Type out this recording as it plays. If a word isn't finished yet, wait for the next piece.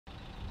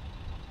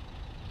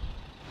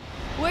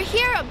We're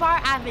here at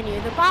Bar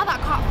Avenue, the bar that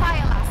caught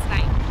fire last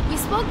night. We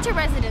spoke to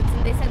residents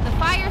and they said the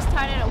fire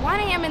started at 1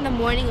 a.m. in the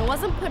morning and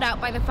wasn't put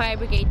out by the fire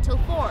brigade till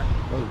 4.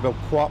 It was about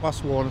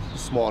 1:15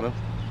 this morning.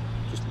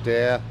 Just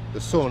there, the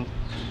sun,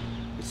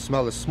 you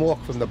smell the smoke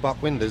from the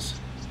back windows.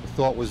 I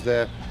thought it was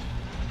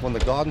one of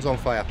the gardens on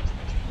fire.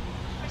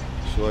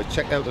 So I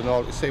checked out and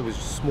all I could see was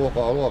smoke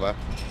all over.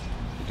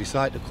 I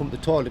decided to come to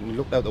the toilet and we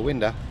looked out the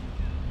window,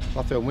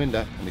 bathroom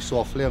window, and we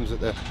saw flames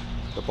at the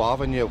bar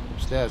avenue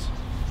upstairs.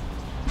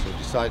 So I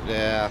decided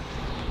to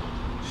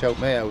shout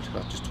me out.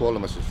 I just told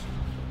them, I said,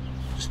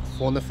 just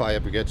phone the fire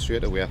brigade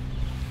straight away.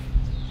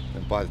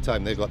 And by the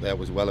time they got there, it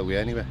was well away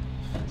anyway.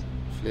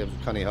 Flames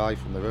were kind of high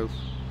from the roof.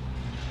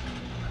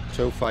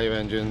 2 fire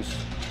engines,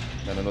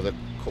 then another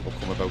couple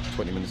come about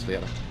 20 minutes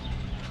later.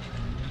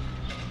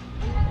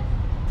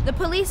 The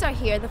police are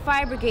here, the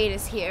fire brigade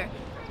is here,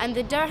 and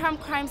the Durham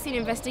Crime Scene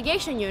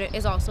Investigation Unit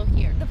is also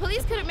here. The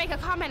police couldn't make a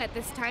comment at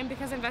this time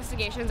because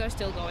investigations are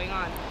still going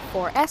on.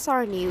 For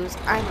SR News,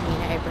 I'm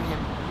Amina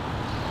Ibrahim.